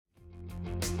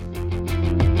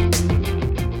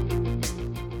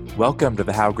Welcome to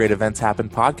the How Great Events Happen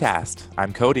podcast.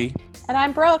 I'm Cody. And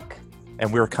I'm Brooke.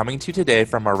 And we're coming to you today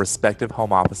from our respective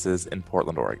home offices in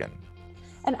Portland, Oregon.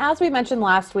 And as we mentioned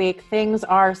last week, things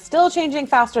are still changing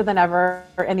faster than ever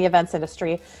in the events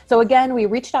industry. So again, we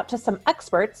reached out to some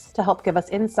experts to help give us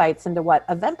insights into what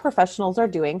event professionals are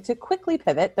doing to quickly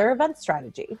pivot their event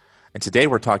strategy. And today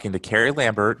we're talking to Kerry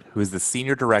Lambert, who is the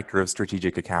Senior Director of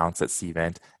Strategic Accounts at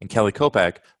Cvent, and Kelli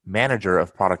Kopec, Manager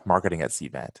of Product Marketing at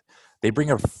Cvent. They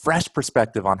bring a fresh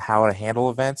perspective on how to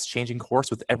handle events, changing course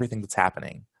with everything that's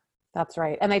happening. That's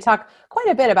right. And they talk quite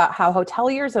a bit about how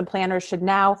hoteliers and planners should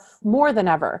now, more than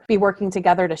ever, be working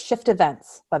together to shift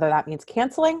events, whether that means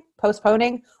canceling,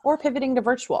 postponing, or pivoting to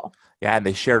virtual. Yeah, and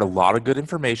they shared a lot of good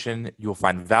information you'll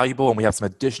find valuable, and we have some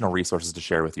additional resources to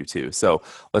share with you too. So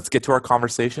let's get to our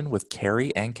conversation with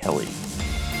Kerry and Kelli.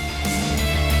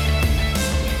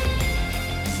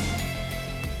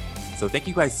 So thank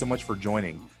you guys so much for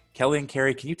joining. Kelli and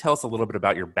Kerry, can you tell us a little bit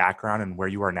about your background and where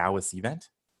you are now with Cvent?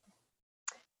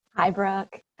 Hi,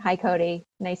 Brooke. Hi, Cody.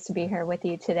 Nice to be here with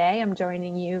you today. I'm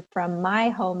joining you from my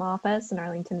home office in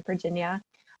Arlington, Virginia.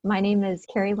 My name is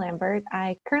Kerry Lambert.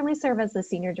 I currently serve as the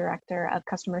Senior Director of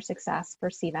Customer Success for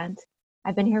Cvent.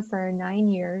 I've been here for 9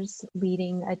 years,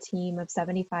 leading a team of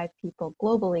 75 people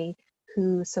globally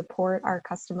who support our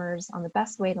customers on the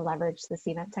best way to leverage the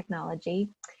Cvent technology.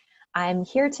 I'm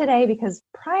here today because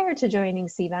prior to joining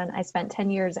Cvent, I spent 10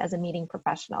 years as a meeting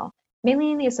professional,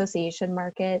 mainly in the association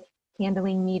market,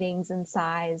 handling meetings in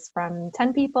size from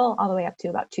 10 people all the way up to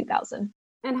about 2,000.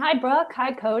 And hi, Brooke.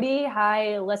 Hi, Cody.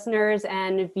 Hi, listeners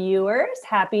and viewers.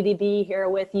 Happy to be here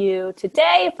with you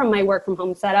today from my work from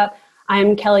home setup.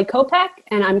 I'm Kelli Kopec,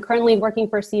 and I'm currently working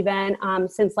for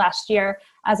Cvent since last year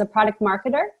as a product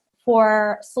marketer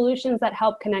for solutions that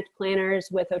help connect planners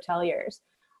with hoteliers.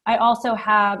 I also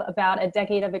have about a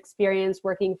decade of experience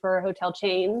working for hotel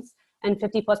chains and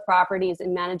 50 plus properties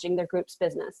in managing their group's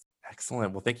business.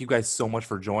 Excellent. Well, thank you guys so much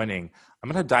for joining. I'm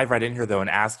going to dive right in here, though,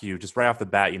 and ask you just right off the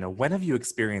bat, when have you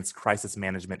experienced crisis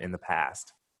management in the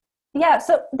past? Yeah,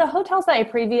 so the hotels that I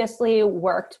previously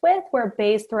worked with were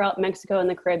based throughout Mexico and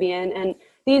the Caribbean, and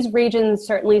these regions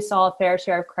certainly saw a fair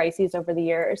share of crises over the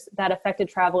years that affected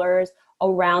travelers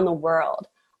around the world.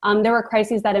 There were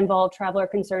crises that involved traveler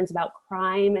concerns about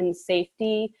crime and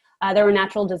safety. There were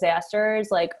natural disasters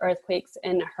like earthquakes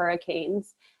and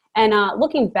hurricanes. And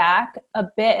looking back a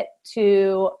bit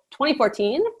to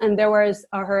 2014, and there was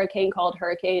a hurricane called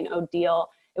Hurricane Odile.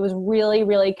 It was really,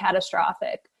 really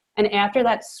catastrophic. And after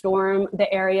that storm,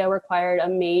 the area required a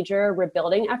major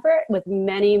rebuilding effort with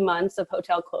many months of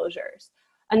hotel closures.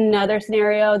 Another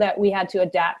scenario that we had to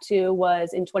adapt to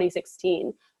was in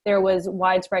 2016. There was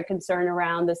widespread concern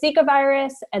around the Zika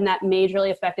virus, and that majorly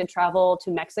affected travel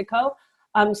to Mexico.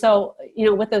 So,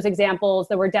 with those examples,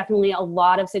 there were definitely a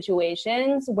lot of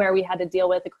situations where we had to deal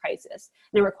with a crisis,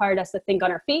 and it required us to think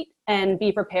on our feet and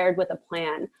be prepared with a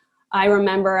plan. I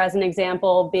remember, as an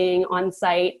example, being on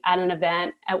site at an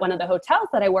event at one of the hotels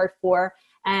that I worked for,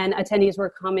 and attendees were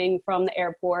coming from the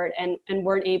airport and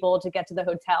weren't able to get to the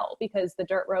hotel because the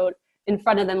dirt road in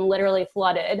front of them literally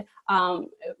flooded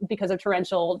because of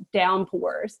torrential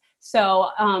downpours. So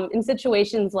in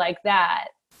situations like that,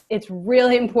 it's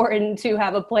really important to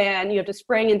have a plan. You have to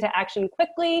spring into action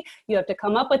quickly. You have to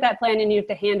come up with that plan, and you have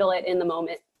to handle it in the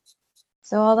moment.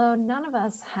 So although none of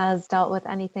us has dealt with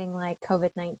anything like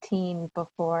COVID-19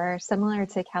 before, similar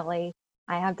to Kelli,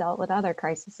 I have dealt with other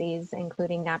crises,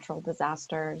 including natural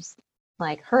disasters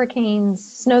like hurricanes,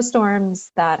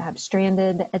 snowstorms that have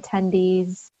stranded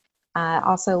attendees.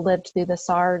 Also lived through the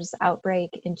SARS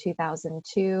outbreak in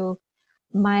 2002.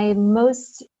 My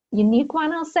most unique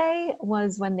one, I'll say,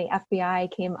 was when the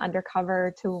FBI came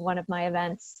undercover to one of my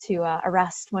events to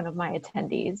arrest one of my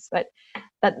attendees. But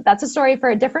that's a story for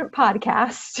a different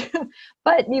podcast.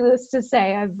 But needless to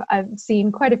say, I've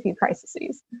seen quite a few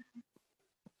crises.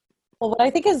 Well, what I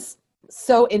think is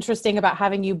so interesting about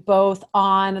having you both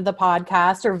on the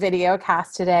podcast or video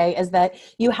cast today is that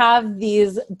you have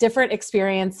these different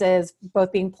experiences,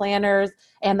 both being planners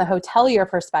and the hotelier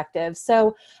perspective.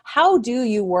 So how do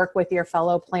you work with your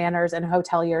fellow planners and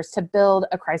hoteliers to build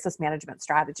a crisis management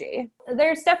strategy?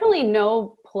 There's definitely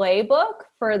no playbook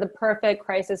for the perfect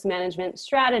crisis management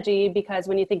strategy, because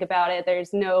when you think about it,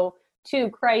 there's no two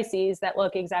crises that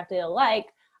look exactly alike.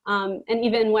 And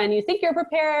even when you think you're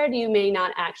prepared, you may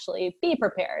not actually be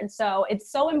prepared. So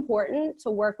it's so important to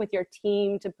work with your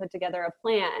team to put together a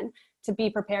plan to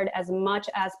be prepared as much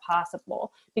as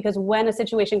possible. Because when a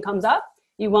situation comes up,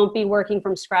 you won't be working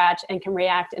from scratch and can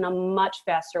react in a much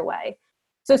faster way.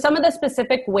 So some of the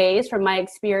specific ways from my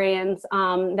experience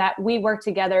that we work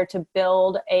together to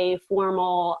build a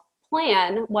formal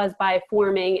plan was by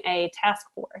forming a task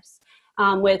force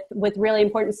with really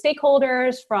important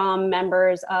stakeholders, from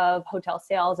members of hotel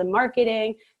sales and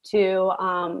marketing to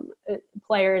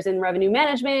players in revenue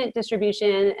management,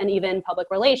 distribution, and even public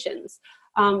relations.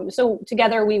 So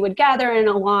together we would gather and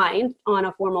align on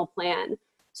a formal plan.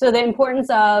 So the importance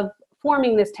of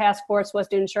forming this task force was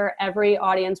to ensure every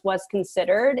audience was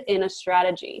considered in a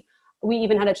strategy. We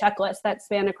even had a checklist that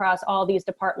spanned across all these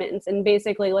departments and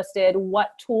basically listed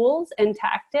what tools and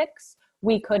tactics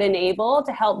we could enable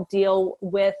to help deal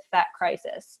with that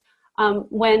crisis.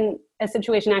 When a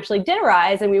situation actually did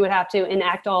arise and we would have to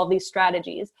enact all of these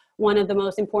strategies, one of the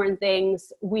most important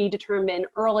things we determined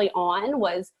early on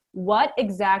was, what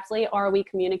exactly are we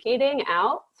communicating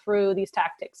out through these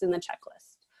tactics in the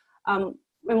checklist?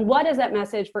 And what is that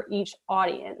message for each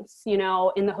audience? You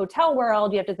know, in the hotel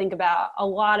world, you have to think about a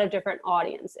lot of different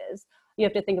audiences. You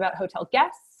have to think about hotel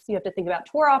guests, you have to think about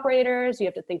tour operators, you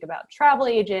have to think about travel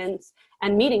agents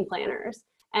and meeting planners.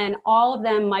 And all of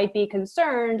them might be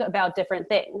concerned about different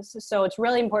things. So it's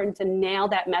really important to nail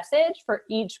that message for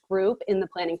each group in the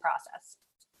planning process.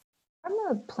 From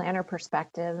a planner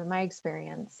perspective, in my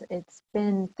experience, it's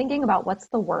been thinking about what's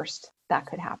the worst that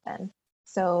could happen.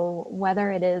 So whether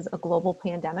it is a global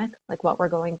pandemic, like what we're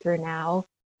going through now,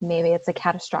 maybe it's a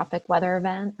catastrophic weather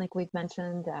event, like we've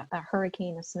mentioned, a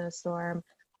hurricane, a snowstorm,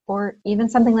 or even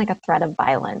something like a threat of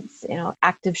violence. You know,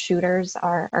 active shooters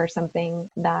are something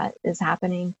that is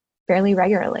happening fairly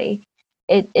regularly.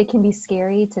 It can be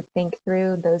scary to think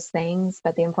through those things,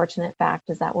 but the unfortunate fact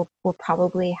is that we'll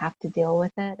probably have to deal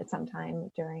with it at some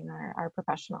time during our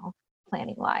professional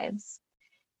planning lives.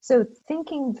 So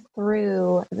thinking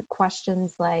through the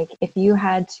questions like, if you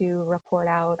had to report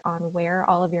out on where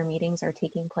all of your meetings are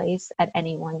taking place at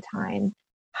any one time,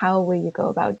 how will you go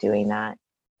about doing that?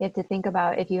 You have to think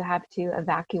about if you have to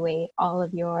evacuate all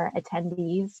of your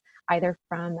attendees, either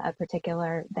from a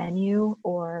particular venue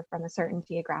or from a certain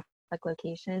geographic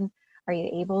location. Are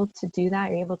you able to do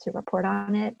that? Are you able to report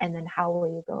on it? And then how will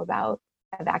you go about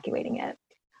evacuating it?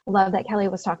 I love that Kelly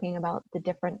was talking about the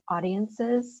different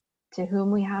audiences to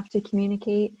whom we have to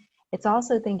communicate. It's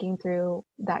also thinking through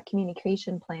that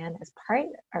communication plan as part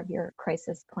of your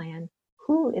crisis plan.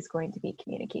 Who is going to be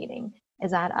communicating?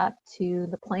 Is that up to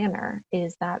the planner?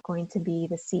 Is that going to be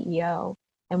the CEO?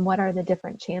 And what are the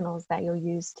different channels that you'll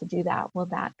use to do that? Will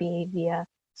that be via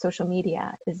social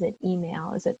media? Is it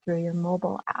email? Is it through your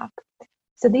mobile app?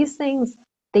 So these things,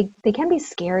 they can be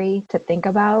scary to think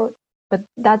about, but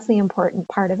that's the important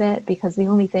part of it, because the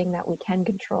only thing that we can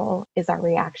control is our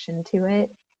reaction to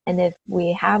it. And if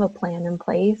we have a plan in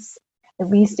place, at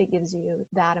least it gives you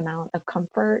that amount of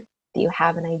comfort that you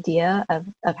have an idea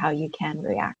of how you can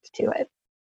react to it.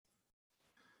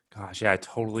 Gosh, yeah, I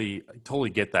totally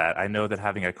get that. I know that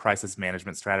having a crisis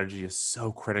management strategy is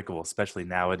so critical, especially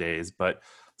nowadays, but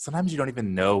sometimes you don't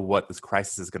even know what this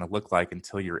crisis is going to look like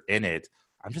until you're in it.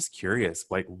 I'm just curious,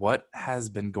 like, what has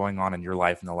been going on in your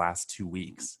life in the last 2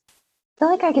 weeks? I feel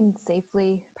like I can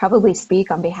safely probably speak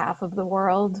on behalf of the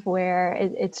world, where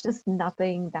it's just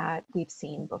nothing that we've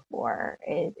seen before.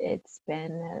 It's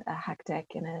been a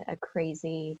hectic and a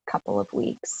crazy couple of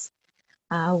weeks.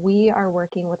 We are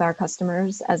working with our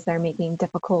customers as they're making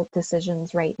difficult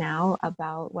decisions right now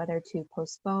about whether to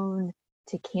postpone,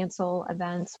 to cancel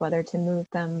events, whether to move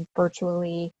them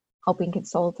virtually, helping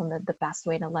consult on the best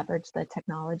way to leverage the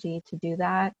technology to do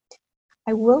that.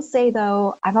 I will say,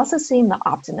 though, I've also seen the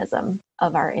optimism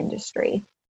of our industry,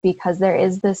 because there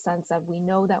is this sense of, we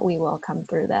know that we will come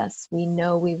through this. We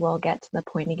know we will get to the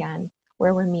point again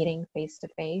where we're meeting face to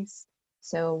face.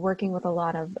 So working with a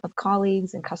lot of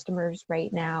colleagues and customers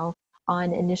right now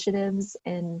on initiatives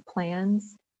and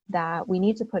plans that we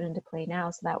need to put into play now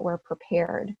so that we're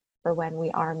prepared for when we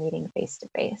are meeting face to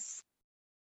face.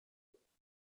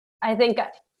 I think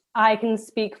I can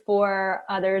speak for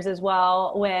others as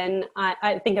well when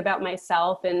I think about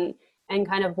myself and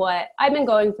kind of what I've been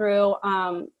going through.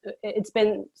 It's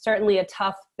been certainly a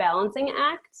tough balancing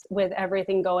act with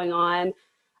everything going on,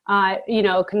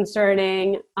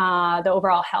 concerning the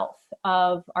overall health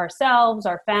of ourselves,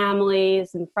 our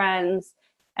families and friends,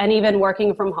 and even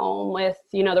working from home with,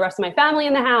 the rest of my family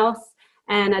in the house,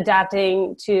 and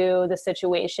adapting to the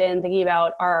situation, thinking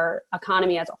about our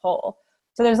economy as a whole.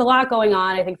 So there's a lot going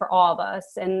on, I think, for all of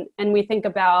us. And we think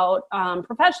about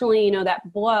professionally, that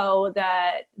blow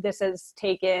that this has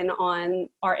taken on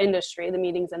our industry, the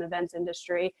meetings and events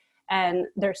industry. And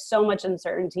there's so much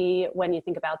uncertainty when you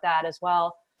think about that as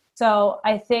well. So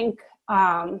I think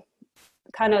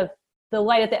kind of the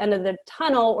light at the end of the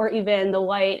tunnel, or even the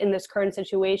light in this current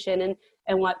situation,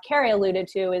 And what Kerry alluded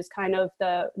to is kind of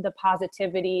the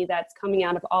positivity that's coming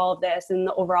out of all of this, and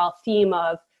the overall theme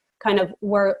of kind of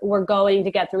we're going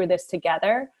to get through this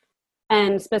together.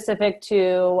 And specific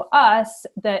to us,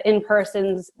 in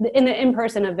the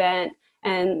in-person event,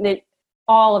 and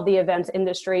all of the events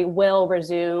industry will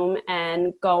resume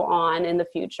and go on in the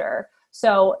future.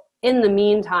 So in the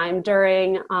meantime,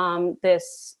 during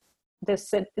this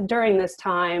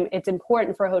time, it's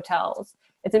important for hotels,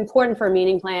 it's important for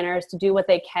meeting planners to do what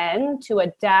they can to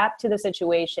adapt to the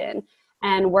situation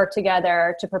and work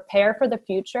together to prepare for the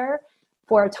future,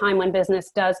 for a time when business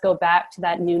does go back to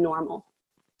that new normal.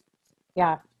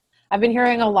 Yeah. I've been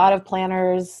hearing a lot of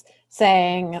planners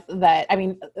saying that, I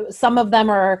mean, some of them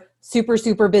are super,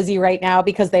 super busy right now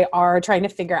because they are trying to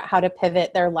figure out how to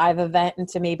pivot their live event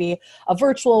into maybe a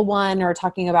virtual one, or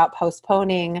talking about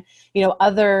postponing.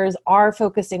 Others are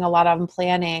focusing a lot on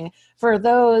planning. For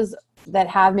those that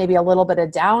have maybe a little bit of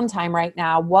downtime right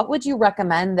now, what would you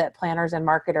recommend that planners and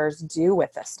marketers do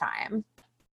with this time?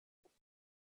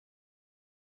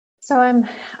 So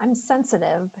I'm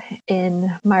sensitive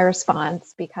in my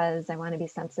response, because I want to be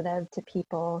sensitive to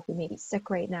people who may be sick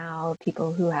right now,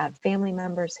 people who have family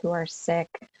members who are sick.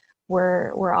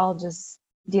 We're all just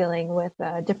dealing with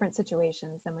different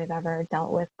situations than we've ever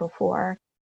dealt with before.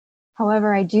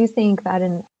 However, I do think that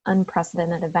an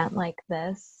unprecedented event like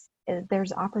this,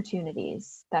 there's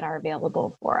opportunities that are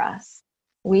available for us.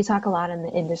 We talk a lot in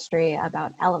the industry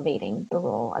about elevating the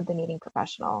role of the meeting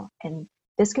professional, and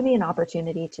this could be an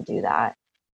opportunity to do that.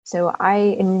 So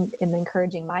I am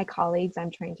encouraging my colleagues, I'm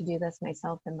trying to do this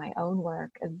myself in my own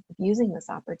work, of using this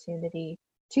opportunity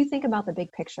to think about the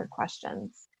big picture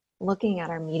questions, looking at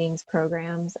our meetings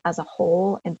programs as a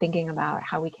whole and thinking about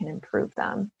how we can improve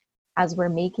them. As we're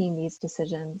making these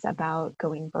decisions about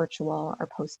going virtual or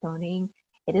postponing,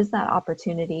 it is that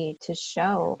opportunity to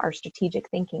show our strategic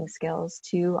thinking skills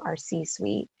to our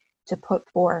C-suite, to put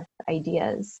forth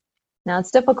ideas. Now,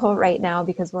 it's difficult right now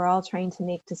because we're all trying to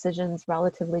make decisions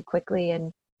relatively quickly,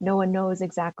 and no one knows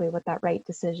exactly what that right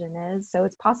decision is. So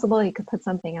it's possible you could put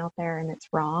something out there and it's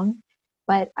wrong.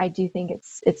 But I do think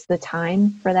it's the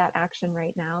time for that action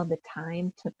right now, the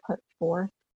time to put forth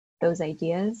those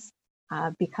ideas,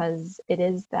 because it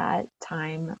is that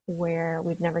time where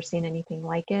we've never seen anything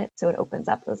like it. So it opens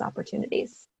up those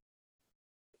opportunities.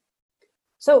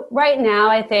 So right now,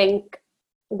 I think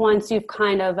once you've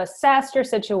kind of assessed your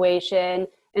situation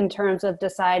in terms of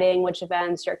deciding which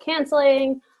events you're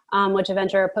canceling, which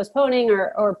events you're postponing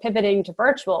or pivoting to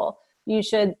virtual, you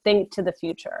should think to the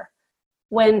future.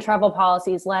 When travel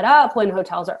policies let up, when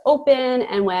hotels are open,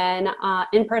 and when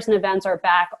in-person events are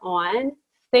back on,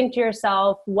 think to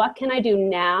yourself, what can I do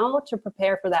now to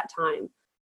prepare for that time?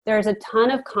 There's a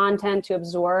ton of content to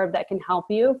absorb that can help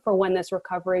you for when this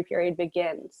recovery period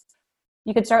begins.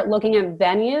 You could start looking at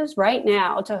venues right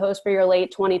now to host for your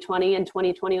late 2020 and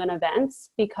 2021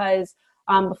 events, because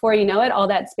before you know it, all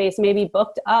that space may be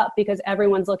booked up because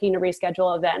everyone's looking to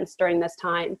reschedule events during this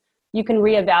time. You can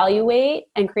reevaluate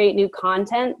and create new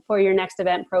content for your next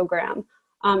event program.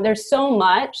 There's so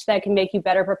much that can make you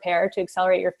better prepared to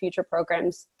accelerate your future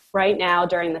programs right now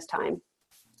during this time.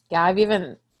 Yeah, I've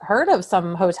even heard of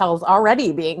some hotels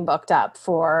already being booked up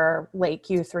for late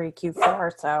Q3,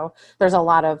 Q4. So there's a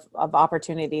lot of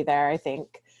opportunity there, I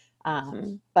think.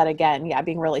 But again, yeah,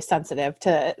 being really sensitive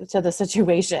to the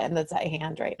situation that's at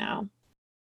hand right now.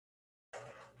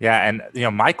 Yeah,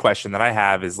 and my question that I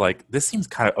have is, like, this seems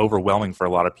kind of overwhelming for a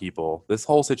lot of people. This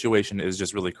whole situation is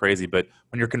just really crazy, but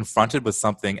when you're confronted with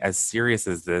something as serious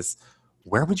as this,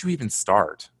 where would you even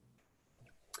start?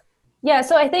 Yeah,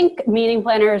 so I think meeting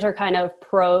planners are kind of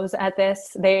pros at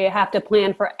this. They have to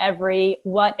plan for every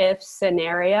what if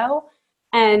scenario.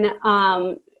 And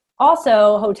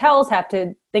also hotels have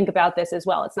to think about this as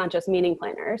well. It's not just meeting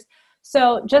planners.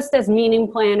 So just as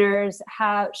meeting planners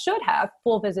should have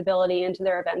full visibility into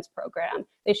their events program,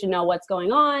 they should know what's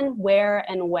going on, where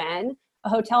and when. A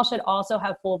hotel should also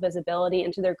have full visibility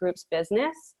into their group's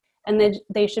business, and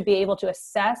they should be able to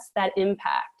assess that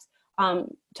impact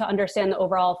to understand the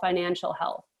overall financial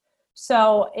health.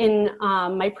 So in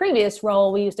my previous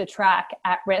role, we used to track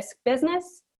at-risk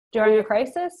business during a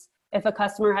crisis. If a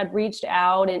customer had reached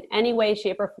out in any way,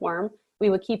 shape, or form, we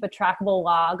would keep a trackable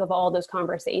log of all those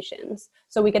conversations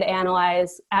so we could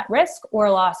analyze at-risk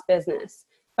or lost business.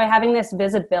 By having this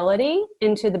visibility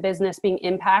into the business being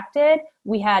impacted,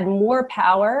 we had more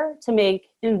power to make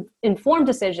informed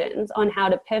decisions on how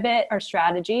to pivot our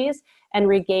strategies and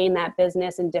regain that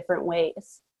business in different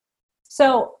ways.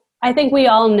 So I think we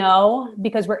all know,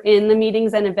 because we're in the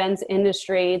meetings and events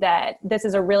industry, that this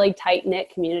is a really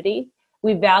tight-knit community.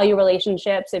 We value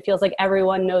relationships. It feels like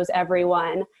everyone knows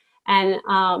everyone.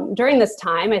 And during this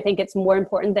time, I think it's more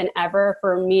important than ever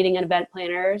for meeting and event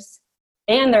planners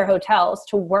and their hotels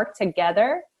to work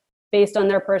together based on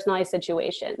their personalized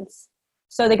situations.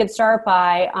 So they could start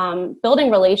by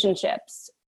building relationships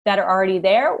that are already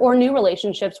there, or new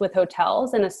relationships with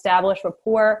hotels, and establish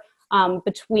rapport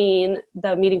between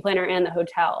the meeting planner and the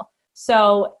hotel.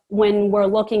 So when we're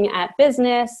looking at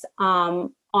business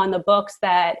on the books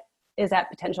that is at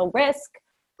potential risk,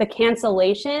 the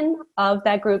cancellation of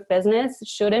that group business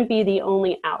shouldn't be the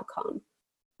only outcome.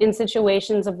 In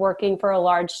situations of working for a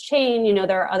large chain,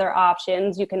 there are other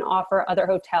options. You can offer other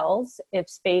hotels if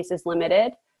space is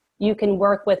limited. You can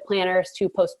work with planners to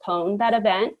postpone that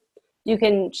event. You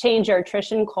can change your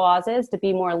attrition clauses to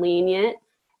be more lenient.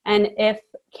 And if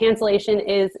cancellation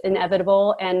is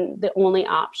inevitable and the only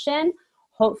option,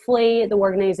 hopefully the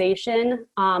organization,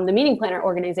 the meeting planner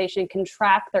organization, can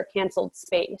track their canceled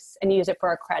space and use it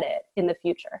for a credit in the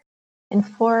future. And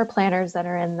for planners that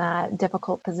are in that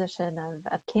difficult position of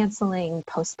canceling,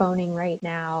 postponing right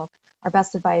now, our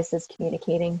best advice is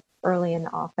communicating early and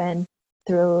often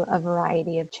through a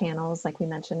variety of channels, like we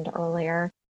mentioned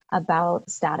earlier, about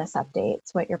status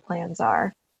updates, what your plans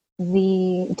are.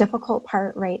 The difficult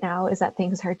part right now is that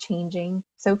things are changing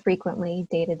so frequently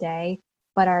day to day,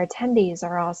 but our attendees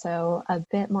are also a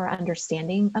bit more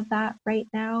understanding of that right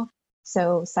now.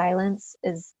 So silence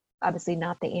is obviously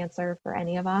not the answer for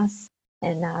any of us,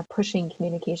 and pushing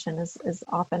communication as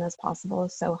often as possible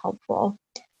is so helpful.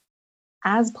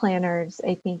 As planners,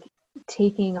 I think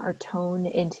taking our tone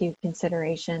into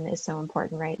consideration is so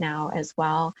important right now as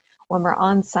well. When we're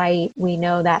on site, we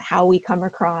know that how we come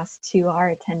across to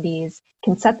our attendees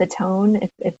can set the tone.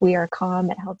 If we are calm,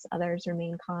 it helps others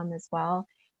remain calm as well.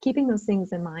 Keeping those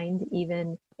things in mind,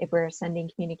 even if we're sending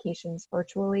communications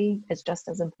virtually, is just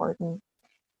as important.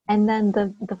 And then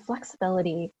the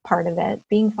flexibility part of it,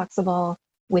 being flexible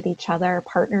with each other,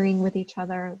 partnering with each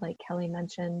other, like Kelly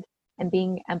mentioned, and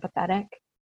being empathetic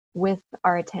with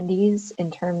our attendees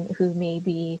in terms who may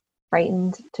be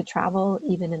frightened to travel,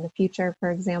 even in the future,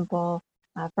 for example,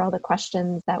 for all the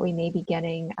questions that we may be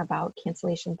getting about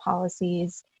cancellation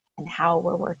policies and how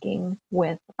we're working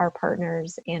with our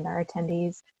partners and our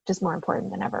attendees, just more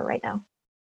important than ever right now.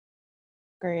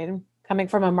 Agreed. Coming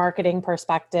from a marketing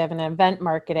perspective and event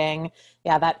marketing,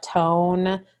 that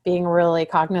tone, being really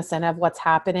cognizant of what's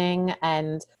happening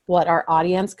and what our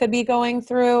audience could be going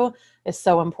through is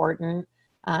so important.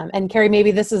 And Kerry,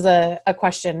 maybe this is a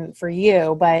question for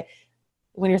you, but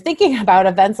when you're thinking about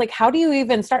events, like how do you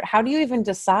even start? How do you even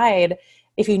decide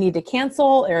if you need to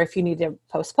cancel or if you need to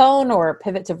postpone or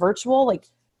pivot to virtual? Like,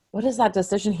 what does that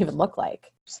decision even look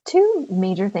like? There's two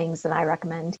major things that I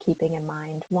recommend keeping in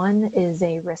mind. One is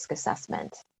a risk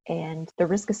assessment, and the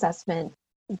risk assessment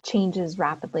changes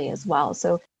rapidly as well.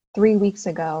 So 3 weeks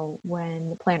ago,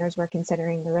 when planners were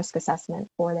considering the risk assessment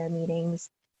for their meetings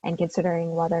and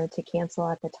considering whether to cancel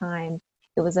at the time,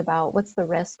 it was about what's the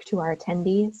risk to our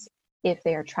attendees if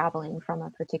they are traveling from a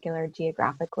particular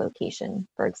geographic location,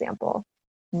 for example.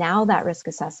 Now that risk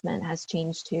assessment has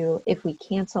changed to, if we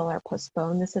cancel or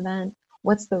postpone this event,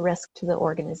 what's the risk to the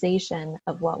organization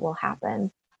of what will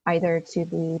happen, either to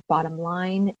the bottom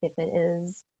line, if it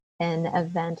is an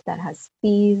event that has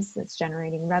fees, that's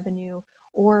generating revenue,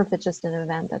 or if it's just an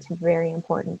event that's very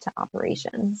important to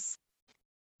operations.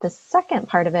 The second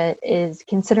part of it is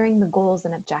considering the goals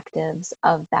and objectives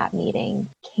of that meeting.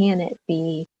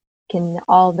 Can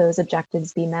all those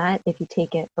objectives be met if you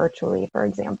take it virtually, for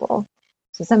example?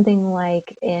 So something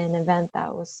like an event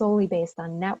that was solely based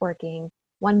on networking,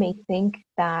 one may think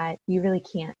that you really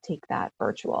can't take that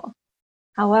virtual.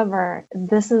 However,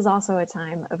 this is also a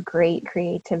time of great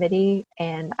creativity.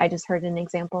 And I just heard an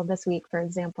example this week, for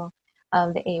example,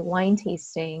 of a wine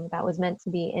tasting that was meant to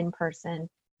be in person.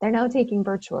 They're now taking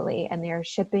virtually, and they're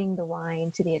shipping the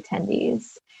wine to the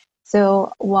attendees.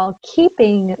 So while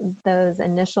keeping those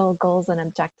initial goals and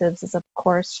objectives, is of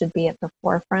course should be at the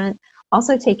forefront,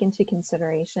 also take into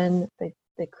consideration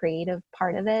the creative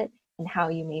part of it and how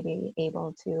you may be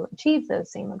able to achieve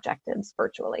those same objectives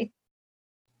virtually.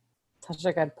 Such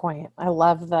a good point. I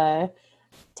love the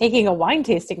taking a wine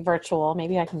tasting virtual.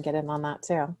 Maybe I can get in on that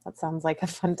too. That sounds like a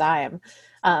fun time.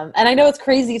 And I know it's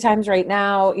crazy times right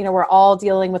now. We're all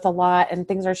dealing with a lot and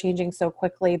things are changing so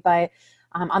quickly, but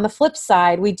on the flip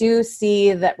side, we do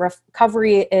see that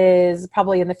recovery is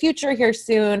probably in the future here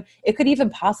soon. It could even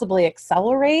possibly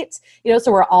accelerate,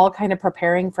 so we're all kind of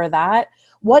preparing for that.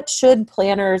 What should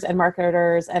planners and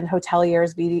marketers and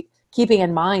hoteliers be keeping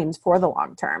in mind for the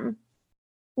long term?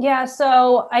 Yeah,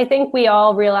 so I think we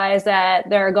all realize that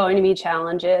there are going to be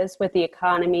challenges with the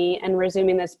economy and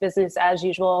resuming this business as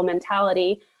usual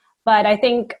mentality. But I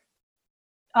think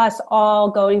us all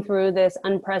going through this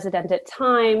unprecedented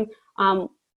time,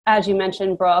 as you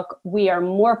mentioned, Brooke, we are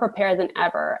more prepared than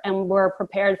ever, and we're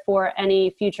prepared for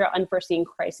any future unforeseen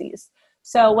crises.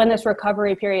 So when this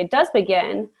recovery period does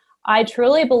begin, I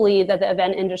truly believe that the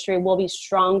event industry will be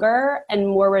stronger and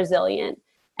more resilient.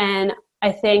 And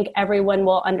I think everyone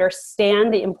will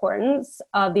understand the importance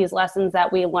of these lessons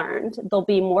that we learned. They'll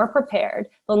be more prepared.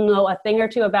 They'll know a thing or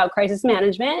two about crisis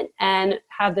management and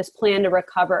have this plan to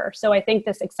recover. So I think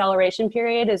this acceleration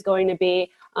period is going to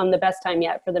be the best time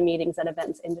yet for the meetings and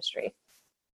events industry.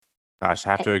 Gosh,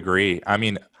 I have to agree. I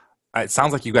mean, it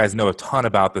sounds like you guys know a ton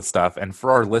about this stuff. And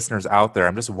for our listeners out there,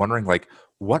 I'm just wondering, like,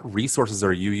 what resources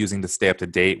are you using to stay up to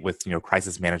date with,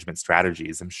 crisis management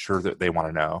strategies? I'm sure that they want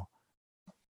to know.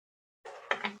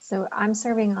 So I'm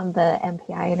serving on the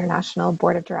MPI International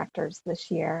Board of Directors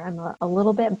this year. I'm a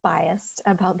little bit biased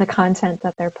about the content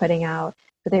that they're putting out,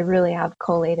 but they really have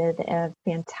collated a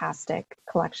fantastic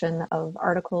collection of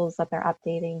articles that they're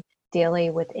updating daily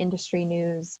with industry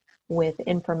news, with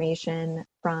information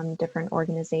from different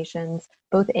organizations,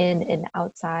 both in and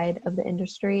outside of the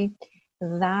industry.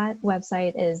 That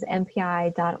website is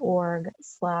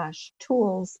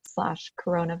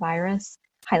mpi.org/tools/coronavirus.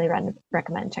 Highly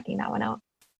recommend checking that one out.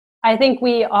 I think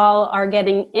we all are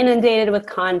getting inundated with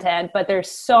content, but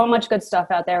there's so much good stuff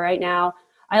out there right now.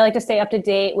 I like to stay up to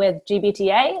date with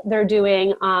GBTA. They're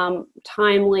doing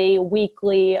timely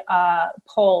weekly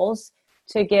polls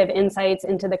to give insights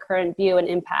into the current view and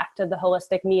impact of the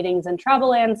holistic meetings and travel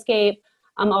landscape.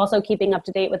 I'm also keeping up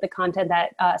to date with the content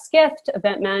that Skift,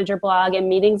 Event Manager Blog, and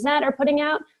MeetingsNet are putting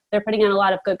out. They're putting out a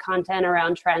lot of good content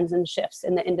around trends and shifts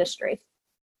in the industry.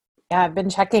 Yeah, I've been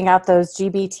checking out those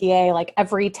GBTA, like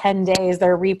every 10 days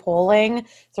they're repolling.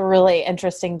 It's a really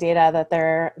interesting data that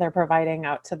they're providing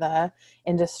out to the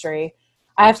industry.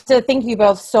 I have to thank you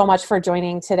both so much for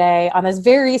joining today on this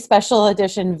very special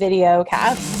edition video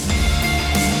cast.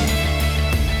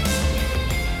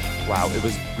 Wow, it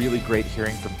was really great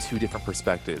hearing from two different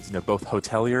perspectives, both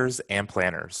hoteliers and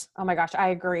planners. Oh my gosh, I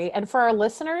agree. And for our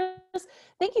listeners,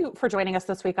 thank you for joining us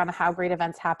this week on the How Great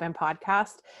Events Happen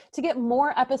podcast. To get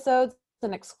more episodes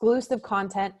and exclusive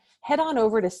content, head on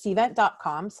over to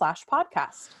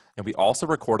cvent.com/podcast. And we also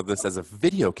recorded this as a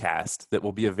video cast that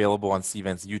will be available on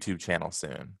Cvent's YouTube channel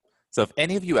soon. So if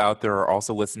any of you out there are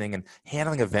also listening and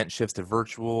handling event shifts to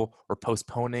virtual or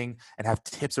postponing and have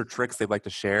tips or tricks they'd like to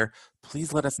share,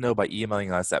 please let us know by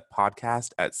emailing us at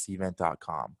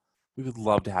podcast@cvent.com. We would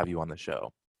love to have you on the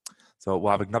show. So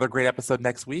we'll have another great episode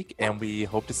next week, and we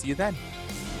hope to see you then.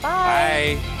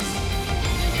 Bye. Bye.